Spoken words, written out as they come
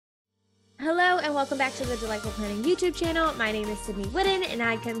and welcome back to the Delightful Planning YouTube channel. My name is Sydney Whitten, and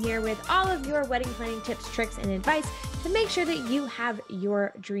I come here with all of your wedding planning tips, tricks, and advice to make sure that you have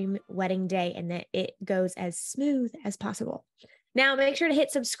your dream wedding day and that it goes as smooth as possible. Now, make sure to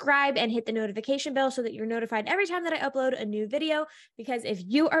hit subscribe and hit the notification bell so that you're notified every time that I upload a new video, because if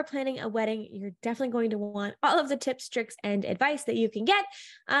you are planning a wedding, you're definitely going to want all of the tips, tricks, and advice that you can get.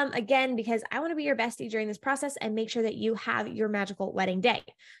 Again, because I want to be your bestie during this process and make sure that you have your magical wedding day.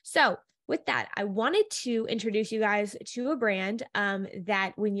 So with that, I wanted to introduce you guys to a brand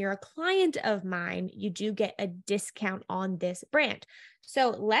that when you're a client of mine, you do get a discount on this brand.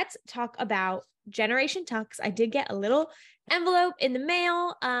 So let's talk about Generation Tux. I did get a little envelope in the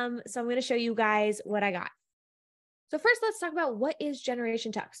mail, so I'm going to show you guys what I got. So first, let's talk about what is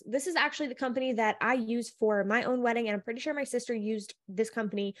Generation Tux. This is actually the company that I use for my own wedding, and I'm pretty sure my sister used this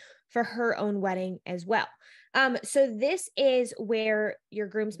company for her own wedding as well. So this is where your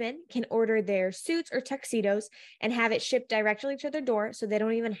groomsmen can order their suits or tuxedos and have it shipped directly to their door, so they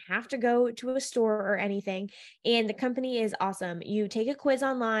don't even have to go to a store or anything. And the company is awesome. You take a quiz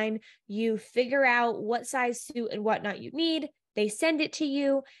online, you figure out what size suit and whatnot you need, they send it to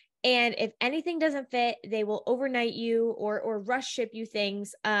you. And if anything doesn't fit, they will overnight you or rush ship you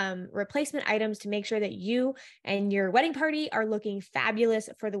things, replacement items, to make sure that you and your wedding party are looking fabulous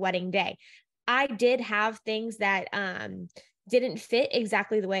for the wedding day. I did have things that didn't fit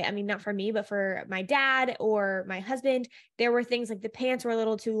exactly the way, I mean, not for me, but for my dad or my husband. There were things like the pants were a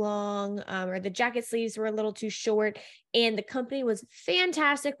little too long, or the jacket sleeves were a little too short. And the company was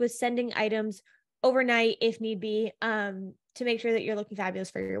fantastic with sending items overnight if need be, to make sure that you're looking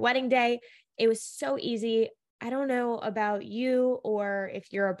fabulous for your wedding day. It was so easy. I don't know about you, or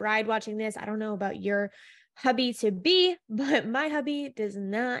if you're a bride watching this, I don't know about your hubby to be, but my hubby does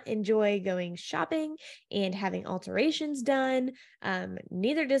not enjoy going shopping and having alterations done.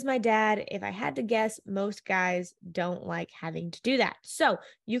 Neither does my dad. If I had to guess, most guys don't like having to do that. So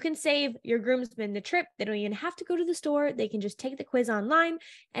you can save your groomsmen the trip. They don't even have to go to the store. They can just take the quiz online,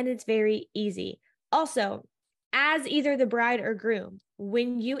 and it's very easy. Also, as either the bride or groom,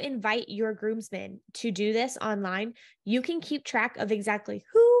 when you invite your groomsmen to do this online, you can keep track of exactly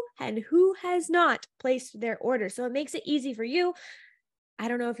who and who has not placed their order. So it makes it easy for you. I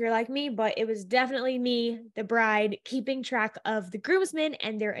don't know if you're like me, but it was definitely me, the bride, keeping track of the groomsmen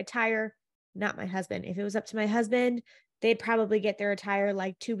and their attire, not my husband. If it was up to my husband, they'd probably get their attire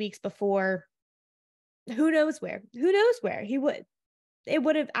like 2 weeks before. Who knows where? Who knows where he would? It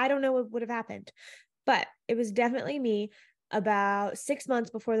would have, I don't know what would have happened. But it was definitely me about 6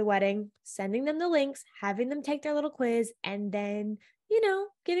 months before the wedding, sending them the links, having them take their little quiz, and then,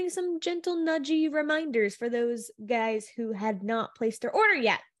 giving some gentle nudgy reminders for those guys who had not placed their order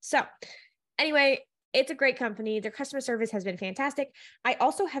yet. So anyway, it's a great company. Their customer service has been fantastic. I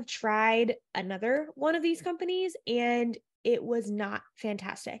also have tried another one of these companies, and it was not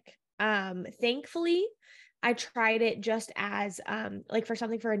fantastic. Thankfully, I tried it just as like for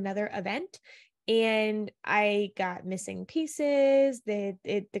something for another event, and I got missing pieces.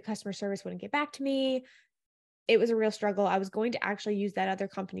 The customer service wouldn't get back to me. It was a real struggle. I was going to actually use that other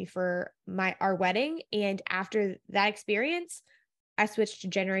company for our wedding, and after that experience, I switched to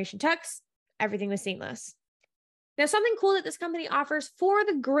Generation Tux. Everything was seamless. Now, something cool that this company offers for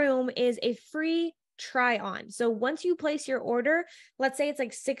the groom is a free try on. So once you place your order, let's say it's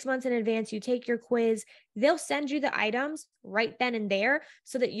like 6 months in advance, you take your quiz, they'll send you the items right then and there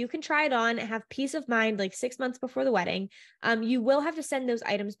so that you can try it on and have peace of mind like 6 months before the wedding. You will have to send those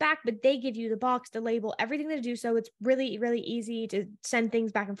items back, but they give you the box, the label, everything to do so. It's really, really easy to send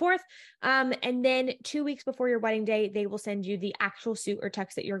things back and forth. And then 2 weeks before your wedding day, they will send you the actual suit or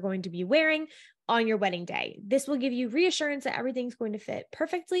tux that you're going to be wearing on your wedding day. This will give you reassurance that everything's going to fit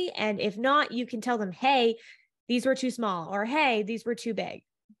perfectly. And if not, you can tell them, hey, these were too small, or hey, these were too big.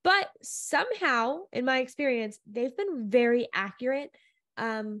 But somehow, in my experience, they've been very accurate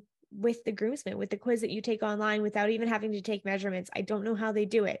with the groomsmen, with the quiz that you take online without even having to take measurements. I don't know how they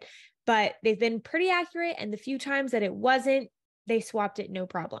do it, but they've been pretty accurate. And the few times that it wasn't, they swapped it, no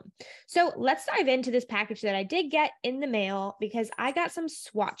problem. So let's dive into this package that I did get in the mail, because I got some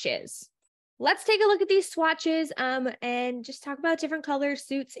swatches. Let's take a look at these swatches and just talk about different colors,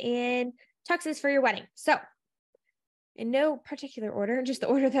 suits, and tuxes for your wedding. So in no particular order, just the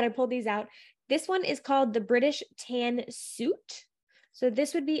order that I pulled these out. This one is called the British Tan Suit. So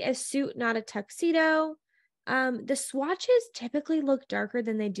this would be a suit, not a tuxedo. The swatches typically look darker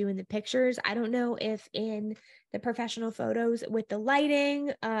than they do in the pictures. I don't know if in the professional photos with the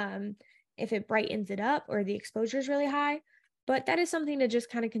lighting, if it brightens it up or the exposure is really high. But that is something to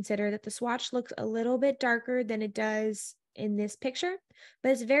just kind of consider, that the swatch looks a little bit darker than it does in this picture,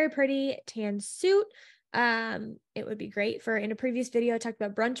 but it's a very pretty tan suit. It would be great for, in a previous video, I talked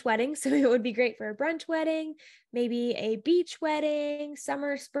about brunch weddings. So it would be great for a brunch wedding, maybe a beach wedding,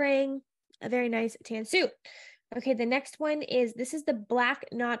 summer, spring, a very nice tan suit. Okay, the next one is, this is the black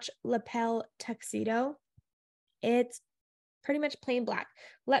notch lapel tuxedo. It's pretty much plain black.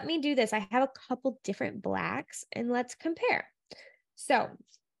 Let me do this. I have a couple different blacks and let's compare. So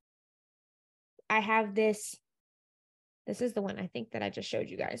I have this. This is the one I think that I just showed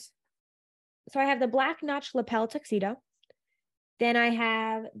you guys. So I have the black notch lapel tuxedo. Then I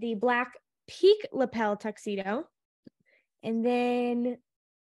have the black peak lapel tuxedo. And then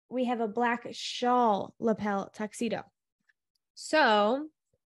we have a black shawl lapel tuxedo. So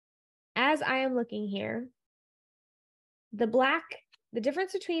as I am looking here, the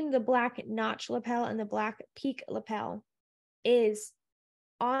difference between the black notch lapel and the black peak lapel is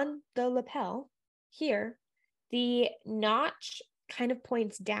on the lapel here, the notch kind of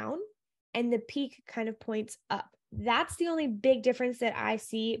points down and the peak kind of points up. That's the only big difference that I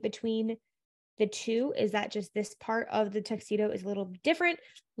see between the two, is that just this part of the tuxedo is a little different.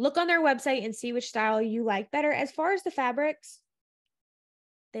 Look on their website and see which style you like better. As far as the fabrics,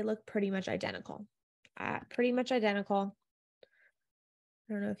 they look pretty much identical. Pretty much identical.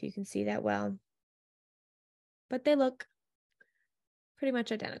 I don't know if you can see that well, but they look pretty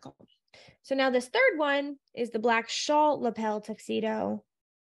much identical. So now this third one is the black shawl lapel tuxedo.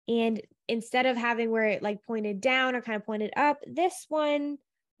 And instead of having where it like pointed down or kind of pointed up, this one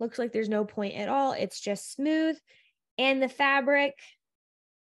looks like there's no point at all. It's just smooth. And the fabric,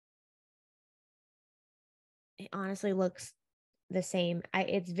 it honestly looks the same.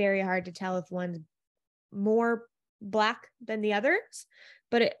 It's very hard to tell if one's more black than the others,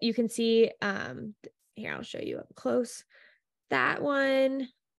 but you can see, here, I'll show you up close. That one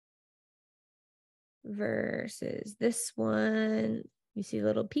versus this one, you see a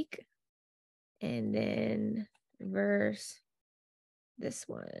little peak, and then versus this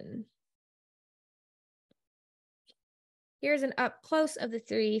one. Here's an up close of the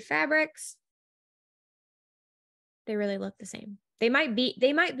three fabrics. They really look the same. They might be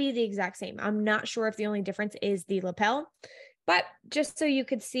the exact same. I'm not sure if the only difference is the lapel, but just so you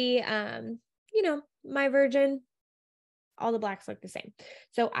could see, you know, my version, all the blacks look the same.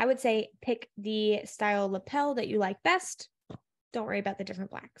 So I would say pick the style lapel that you like best. Don't worry about the different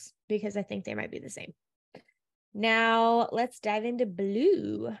blacks because I think they might be the same. Now let's dive into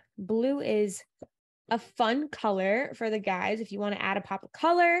blue. Blue is a fun color for the guys if you want to add a pop of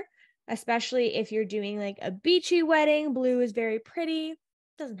color, especially if you're doing like a beachy wedding. Blue is very pretty.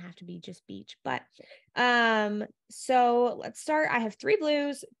 Doesn't have to be just beach, but so let's start. I have 3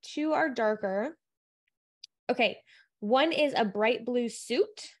 blues, 2 are darker. Okay, one is a bright blue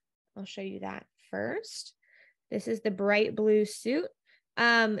suit. I'll show you that first. This is the bright blue suit.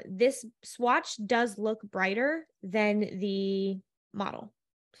 This swatch does look brighter than the model.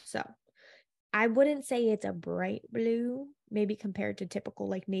 So I wouldn't say it's a bright blue, maybe compared to typical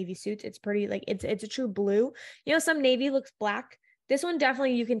like navy suits. It's pretty like it's a true blue. You know, some navy looks black. This one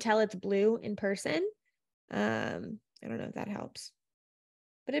definitely you can tell it's blue in person. I don't know if that helps,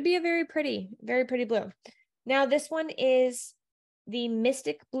 but it'd be a very pretty blue. Now this one is the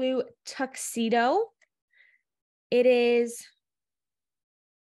Mystic Blue Tuxedo. It is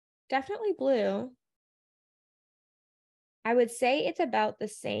definitely blue. I would say it's about the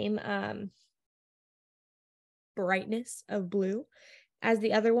same brightness of blue as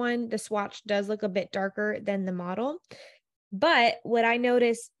the other one. The swatch does look a bit darker than the model. But what I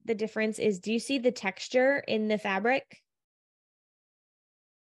notice the difference is, do you see the texture in the fabric?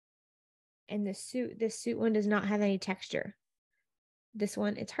 And this suit one does not have any texture. This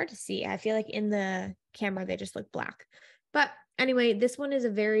one, it's hard to see. I feel like in the camera, they just look black. But anyway, this one is a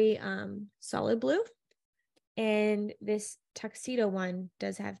very solid blue. And this tuxedo one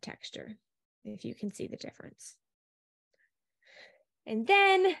does have texture, if you can see the difference. And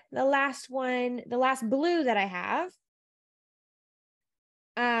then the last one, the last blue that I have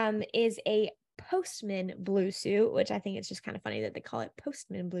is a postman blue suit, which I think it's just kind of funny that they call it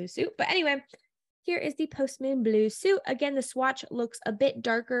postman blue suit. But anyway, here is the postman blue suit. Again, the swatch looks a bit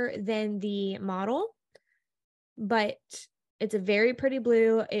darker than the model, but it's a very pretty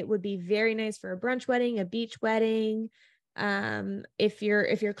blue. It would be very nice for a brunch wedding, a beach wedding. If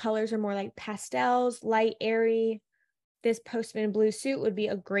your colors are more like pastels, light, airy, this postman blue suit would be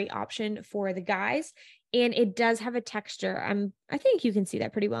a great option for the guys. And it does have a texture. I think you can see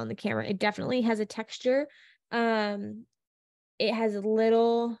that pretty well in the camera. It definitely has a texture. It has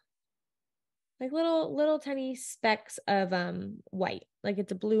little tiny specks of white, like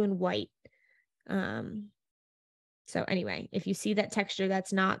it's a blue and white. So anyway, if you see that texture,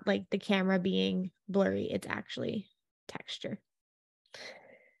 that's not like the camera being blurry. It's actually texture.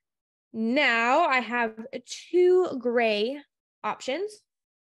 Now I have 2 gray options.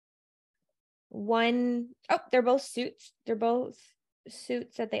 They're both suits. They're both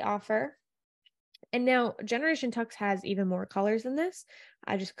suits that they offer. And now Generation Tux has even more colors than this.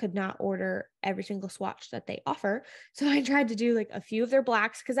 I just could not order every single swatch that they offer. So I tried to do like a few of their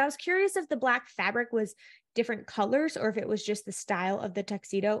blacks because I was curious if the black fabric was different colors or if it was just the style of the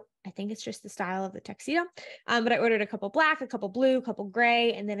tuxedo. I think it's just the style of the tuxedo. But I ordered a couple black, a couple blue, a couple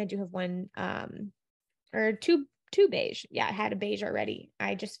gray, and then I do have one or two beige. Yeah, I had a beige already.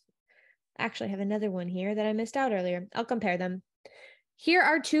 I just actually have another one here that I missed out earlier. I'll compare them. Here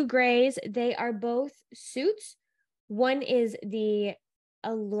are 2 grays. They are both suits. One is the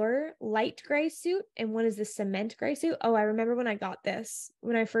Allure light gray suit and one is the cement gray suit. Oh, I remember when I got this.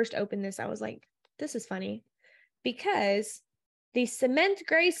 When I first opened this, I was like, this is funny because the cement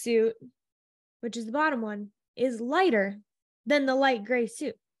gray suit, which is the bottom one, is lighter than the light gray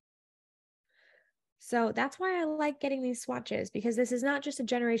suit. So that's why I like getting these swatches, because this is not just a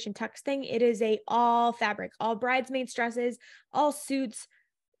Generation Tux thing. It is a all fabric, all bridesmaids dresses, all suits.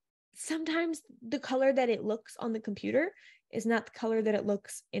 Sometimes the color that it looks on the computer is not the color that it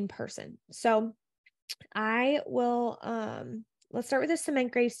looks in person. So I will, let's start with a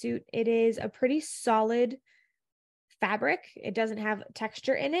cement gray suit. It is a pretty solid fabric. It doesn't have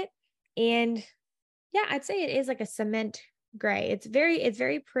texture in it. And yeah, I'd say it is like a cement gray. It's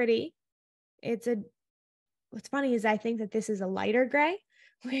very pretty. What's funny is I think that this is a lighter gray,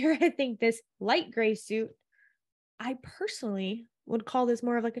 where I think this light gray suit, I personally would call this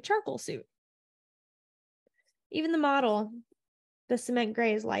more of like a charcoal suit. Even the model, the cement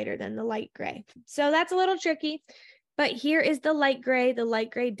gray is lighter than the light gray. So that's a little tricky, but here is the light gray. The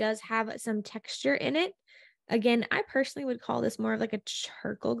light gray does have some texture in it. Again, I personally would call this more of like a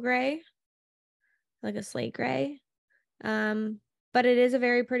charcoal gray, like a slate gray. But it is a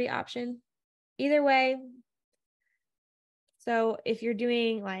very pretty option. Either way. So if you're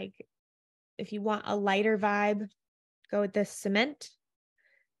doing if you want a lighter vibe, go with the cement.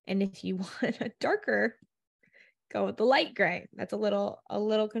 And if you want a darker, go with the light gray. That's a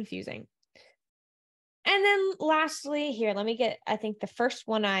little confusing. And then lastly here, I think the first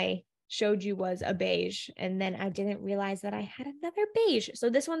one I showed you was a beige. And then I didn't realize that I had another beige.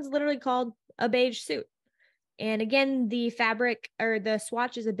 So this one's literally called a beige suit. And again, the fabric or the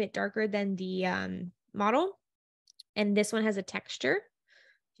swatch is a bit darker than the model. And this one has a texture.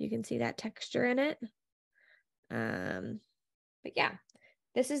 You can see that texture in it. But yeah,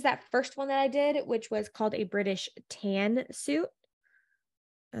 this is that first one that I did, which was called a British tan suit.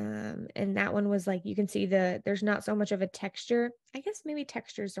 And that one was like, you can see there's not so much of a texture. I guess maybe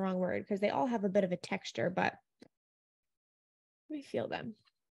texture is the wrong word because they all have a bit of a texture, but let me feel them.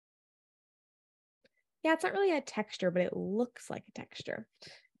 Yeah, it's not really a texture, but it looks like a texture.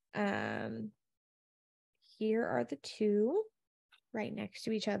 Here are the 2 right next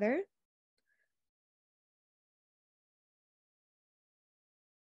to each other.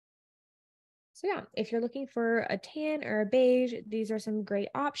 So yeah, if you're looking for a tan or a beige, these are some great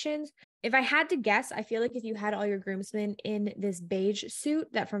options. If I had to guess, I feel like if you had all your groomsmen in this beige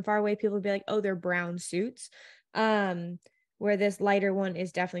suit, that from far away, people would be like, oh, they're brown suits. Where this lighter one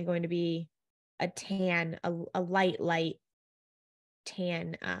is definitely going to be a tan, a light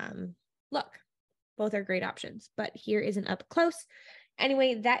tan look. Both are great options, but here is an up close.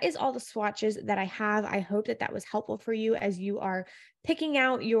 Anyway, that is all the swatches that I have. I hope that was helpful for you as you are picking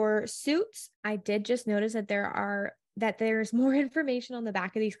out your suits. I did just notice that there's more information on the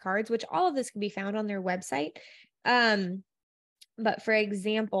back of these cards, which all of this can be found on their website. But for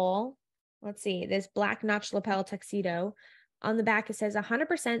example, let's see, this black notch lapel tuxedo. On the back, it says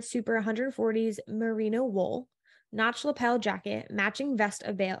 100% super 140s merino wool. Notch lapel jacket, matching vest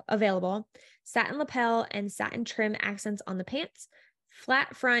available, satin lapel and satin trim accents on the pants,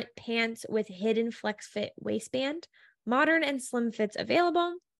 flat front pants with hidden flex fit waistband, modern and slim fits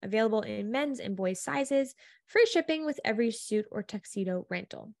available in men's and boys sizes, free shipping with every suit or tuxedo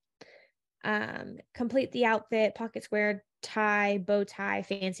rental. Complete the outfit, pocket square, tie, bow tie,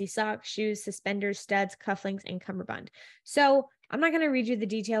 fancy socks, shoes, suspenders, studs, cufflinks, and cummerbund. So I'm not going to read you the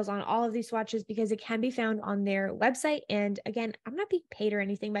details on all of these swatches because it can be found on their website. And again, I'm not being paid or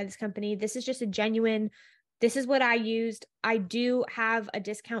anything by this company. This is just this is what I used. I do have a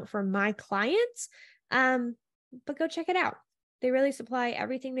discount for my clients, but go check it out. They really supply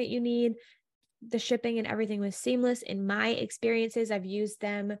everything that you need. The shipping and everything was seamless. In my experiences, I've used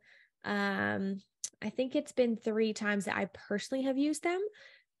them. I think it's been 3 times that I personally have used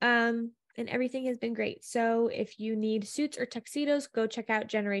them. and everything has been great. So if you need suits or tuxedos, go check out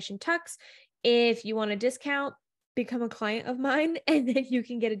Generation Tux. If you want a discount, become a client of mine, and then you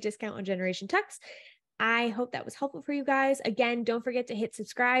can get a discount on Generation Tux. I hope that was helpful for you guys. Again, don't forget to hit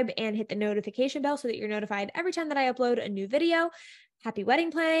subscribe and hit the notification bell so that you're notified every time that I upload a new video. Happy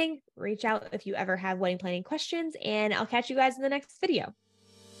wedding planning. Reach out if you ever have wedding planning questions, and I'll catch you guys in the next video.